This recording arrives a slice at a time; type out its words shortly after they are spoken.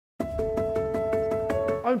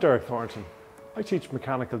I'm Derek Thornton. I teach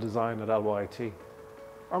mechanical design at LYIT.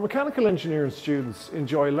 Our mechanical engineering students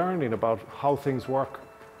enjoy learning about how things work.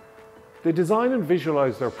 They design and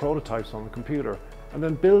visualize their prototypes on the computer and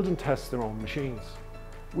then build and test their own machines.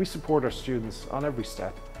 We support our students on every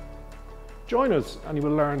step. Join us and you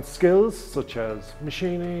will learn skills such as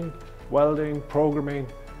machining, welding, programming,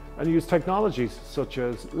 and use technologies such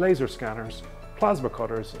as laser scanners, plasma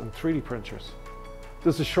cutters and 3D printers.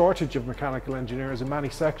 There's a shortage of mechanical engineers in many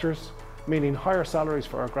sectors, meaning higher salaries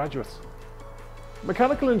for our graduates.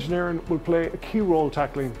 Mechanical engineering will play a key role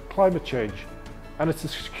tackling climate change, and it's a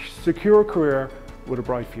secure career with a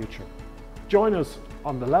bright future. Join us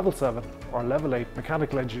on the Level 7 or Level 8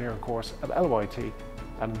 Mechanical Engineering course at LYIT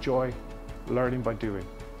and enjoy learning by doing.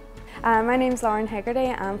 My name is Lauren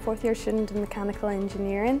Hegarty. I'm a fourth year student in Mechanical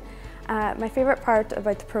Engineering. My favourite part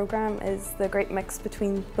about the programme is the great mix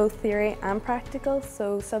between both theory and practical.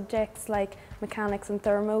 So subjects like mechanics and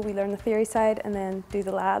thermo, we learn the theory side and then do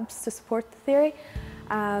the labs to support the theory.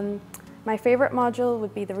 My favourite module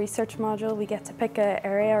would be the research module. We get to pick an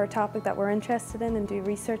area or topic that we're interested in and do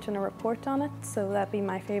research and a report on it, so that'd be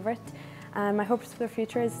my favourite. My hopes for the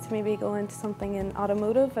future is to maybe go into something in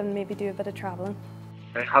automotive and maybe do a bit of travelling.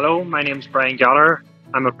 Hello, my name is Bryan Gallagher.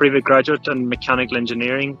 I'm a previous graduate in mechanical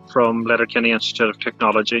engineering from Letterkenny Institute of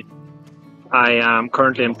Technology. I am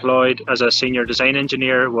currently employed as a senior design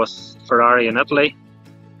engineer with Ferrari in Italy.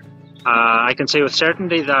 I can say with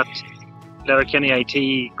certainty that Letterkenny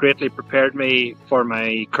IT greatly prepared me for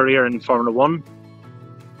my career in Formula One,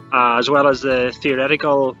 as well as the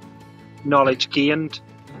theoretical knowledge gained.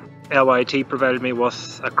 LYIT provided me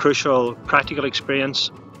with a crucial practical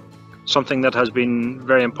experience, something that has been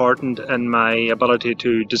very important in my ability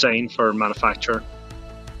to design for manufacture.